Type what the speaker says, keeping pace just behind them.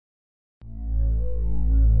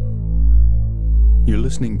You're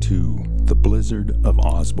listening to The Blizzard of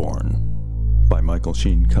Osborn by Michael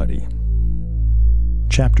Sheen Cuddy.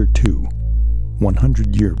 Chapter 2,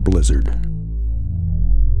 100-Year Blizzard.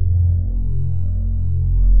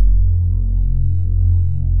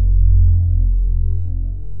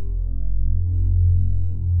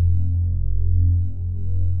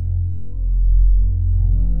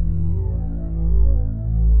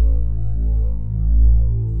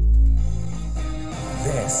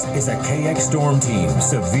 This is a KX Storm Team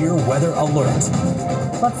Severe Weather Alert.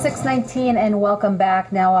 Well, it's 6:19 and welcome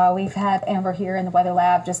back. Now, we've had Amber here in the Weather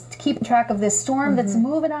Lab just keeping track of this storm that's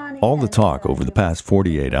moving on. All the talk over the past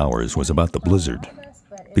 48 hours was about the blizzard,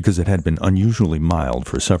 because it had been unusually mild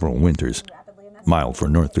for several winters. Mild for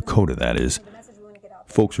North Dakota, that is.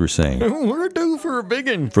 Folks were saying, "We're due for a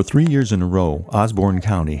biggin." For 3 years in a row, Osborn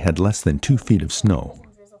County had less than 2 feet of snow.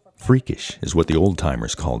 Freakish is what the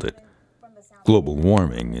old-timers called it. Global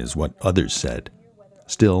warming is what others said.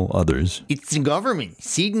 Still others. It's the government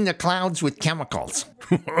seeding the clouds with chemicals.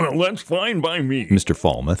 Well, that's fine by me. Mr.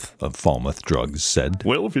 Falmouth of Falmouth Drugs said.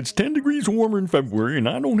 Well, if it's 10 degrees warmer in February and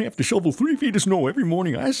I don't have to shovel 3 feet of snow every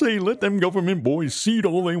morning, I say let them government boys seed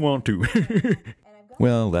all they want to.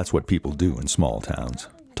 Well, that's what people do in small towns.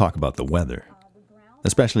 Talk about the weather.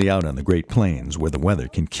 Especially out on the Great Plains, where the weather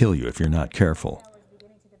can kill you if you're not careful.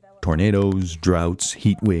 Tornadoes, droughts,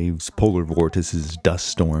 heat waves, polar vortices, dust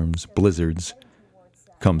storms, blizzards.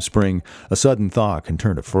 Come spring, a sudden thaw can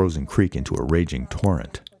turn a frozen creek into a raging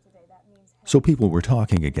torrent. So people were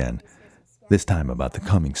talking again, this time about the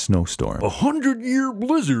coming snowstorm. 100-year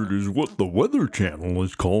blizzard is what the Weather Channel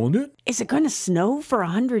is calling it. Is it going to snow for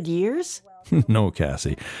 100 years? No,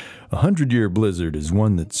 Cassie. 100-year blizzard is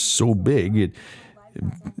one that's so big it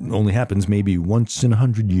only happens maybe once in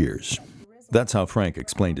 100 years. That's how Frank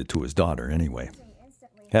explained it to his daughter, anyway.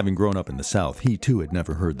 Having grown up in the South, he too had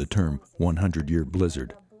never heard the term 100-year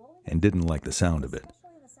blizzard, and didn't like the sound of it.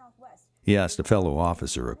 He asked a fellow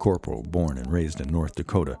officer, a corporal born and raised in North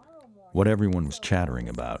Dakota, what everyone was chattering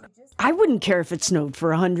about. I wouldn't care if it snowed for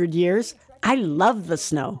 100 years. I love the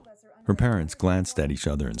snow. Her parents glanced at each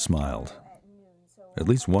other and smiled. At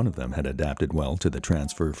least one of them had adapted well to the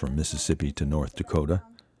transfer from Mississippi to North Dakota.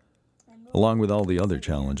 Along with all the other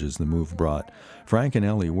challenges the move brought, Frank and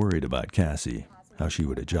Ellie worried about Cassie, how she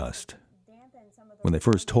would adjust. When they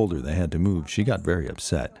first told her they had to move, she got very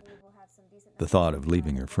upset. The thought of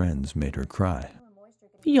leaving her friends made her cry.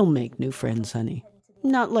 You'll make new friends, honey.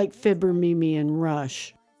 Not like Fibber, Mimi, and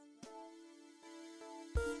Rush.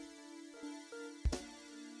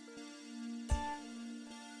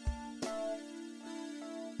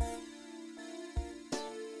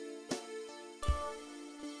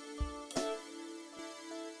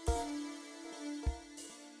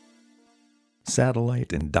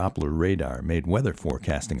 Satellite and Doppler radar made weather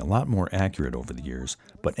forecasting a lot more accurate over the years,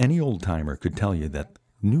 but any old-timer could tell you that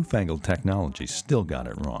newfangled technology still got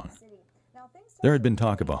it wrong. There had been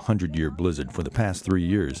talk of a 100-year blizzard for the past 3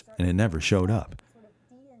 years, and it never showed up.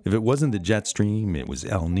 If it wasn't the jet stream, it was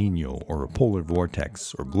El Nino or a polar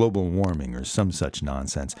vortex or global warming or some such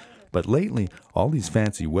nonsense. But lately, all these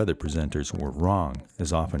fancy weather presenters were wrong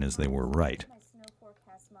as often as they were right.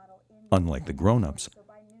 Unlike the grown-ups,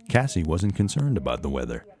 Cassie wasn't concerned about the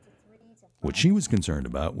weather. What she was concerned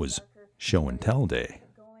about was show and tell day.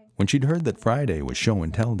 When she'd heard that Friday was show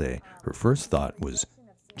and tell day, her first thought was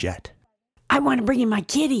jet. I want to bring in my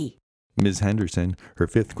kitty. Ms. Henderson, her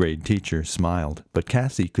 5th grade teacher, smiled, but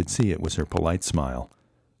Cassie could see it was her polite smile.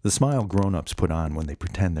 The smile grown-ups put on when they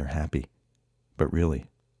pretend they're happy. But really,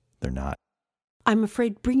 they're not. I'm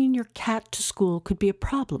afraid bringing your cat to school could be a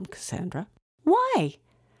problem, Cassandra. Why?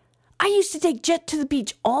 I used to take Jet to the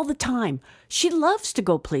beach all the time. She loves to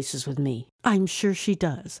go places with me. I'm sure she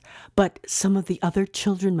does. But some of the other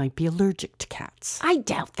children might be allergic to cats. I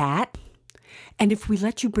doubt that. And if we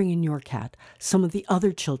let you bring in your cat, some of the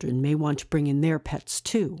other children may want to bring in their pets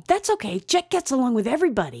too. That's okay. Jet gets along with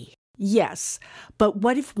everybody. Yes, but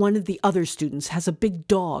what if one of the other students has a big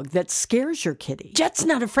dog that scares your kitty? Jet's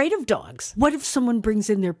not afraid of dogs. What if someone brings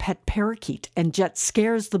in their pet parakeet and Jet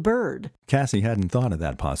scares the bird? Cassie hadn't thought of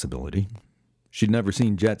that possibility. She'd never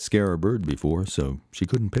seen Jet scare a bird before, so she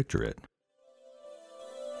couldn't picture it.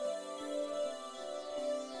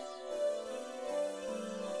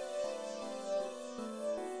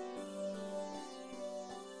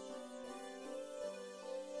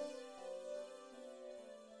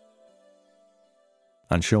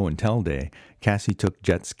 On show and tell day, Cassie took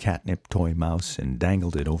Jet's catnip toy mouse and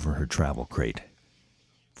dangled it over her travel crate.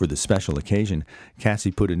 For the special occasion,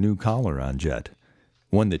 Cassie put a new collar on Jet,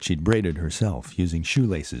 one that she'd braided herself using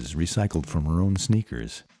shoelaces recycled from her own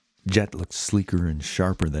sneakers. Jet looked sleeker and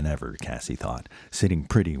sharper than ever, Cassie thought, sitting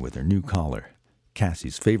pretty with her new collar.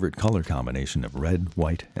 Cassie's favorite color combination of red,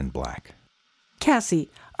 white, and black. Cassie,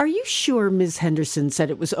 are you sure Ms. Henderson said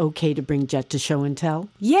it was okay to bring Jet to show and tell?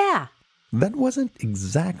 Yeah. That wasn't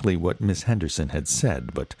exactly what Miss Henderson had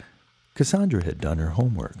said, but Cassandra had done her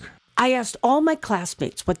homework. I asked all my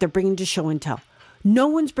classmates what they're bringing to show and tell. No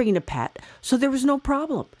one's bringing a pet, so there was no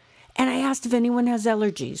problem. And I asked if anyone has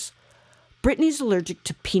allergies. Brittany's allergic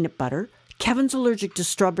to peanut butter, Kevin's allergic to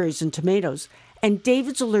strawberries and tomatoes, and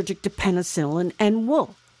David's allergic to penicillin and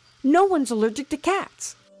wool. No one's allergic to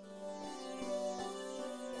cats.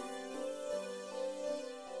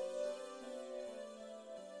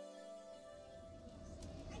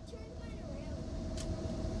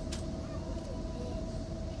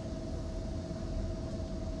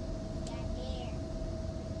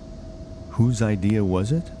 Whose idea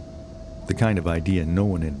was it? The kind of idea no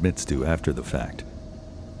one admits to after the fact.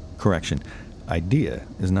 Correction, idea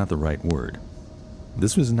is not the right word.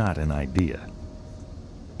 This was not an idea.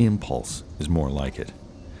 Impulse is more like it.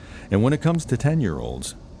 And when it comes to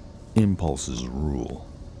 10-year-olds, impulses rule.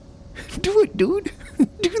 Do it, dude.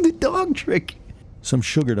 Do the dog trick. Some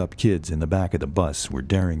sugared-up kids in the back of the bus were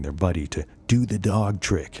daring their buddy to do the dog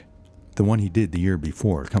trick, the one he did the year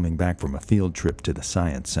before coming back from a field trip to the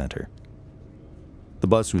science center. The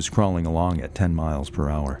bus was crawling along at 10 miles per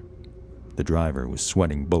hour. The driver was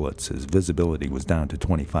sweating bullets as visibility was down to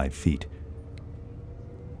 25 feet.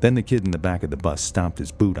 Then the kid in the back of the bus stomped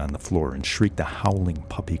his boot on the floor and shrieked a howling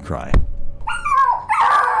puppy cry.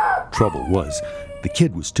 Trouble was, the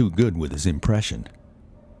kid was too good with his impression.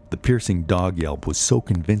 The piercing dog yelp was so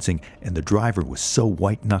convincing, and the driver was so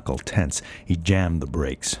white-knuckle tense, he jammed the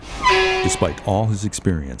brakes. Despite all his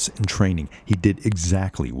experience and training, he did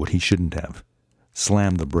exactly what he shouldn't have.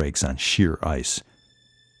 Slammed the brakes on sheer ice.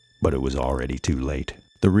 But it was already too late.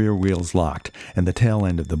 The rear wheels locked, and the tail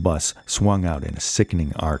end of the bus swung out in a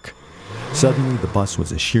sickening arc. Suddenly, the bus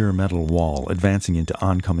was a sheer metal wall advancing into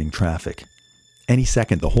oncoming traffic. Any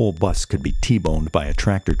second, the whole bus could be T-boned by a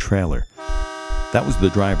tractor-trailer. That was the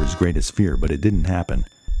driver's greatest fear, but it didn't happen.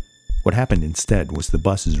 What happened instead was the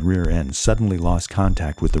bus's rear end suddenly lost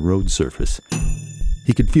contact with the road surface.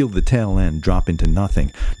 He could feel the tail end drop into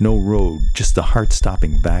nothing. No road, just the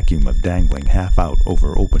heart-stopping vacuum of dangling half out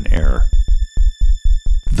over open air.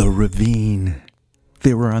 The ravine.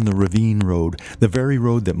 They were on the ravine road, the very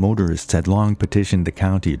road that motorists had long petitioned the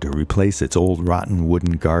county to replace its old rotten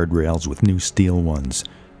wooden guardrails with new steel ones.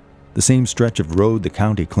 The same stretch of road the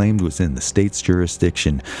county claimed was in the state's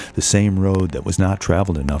jurisdiction, the same road that was not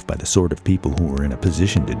traveled enough by the sort of people who were in a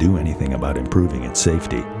position to do anything about improving its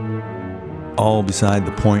safety. All beside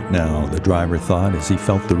the point now, the driver thought as he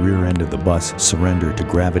felt the rear end of the bus surrender to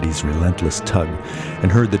gravity's relentless tug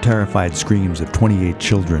and heard the terrified screams of 28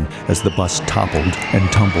 children as the bus toppled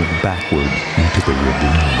and tumbled backward into the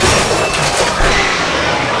ravine.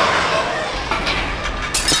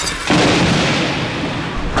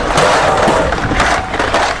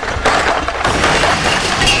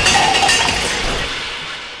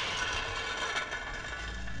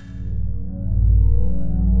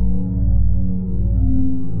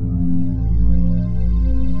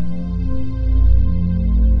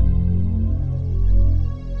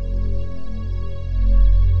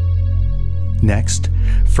 Next,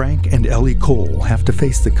 Frank and Ellie Cole have to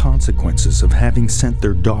face the consequences of having sent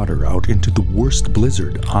their daughter out into the worst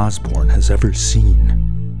blizzard Osborn has ever seen.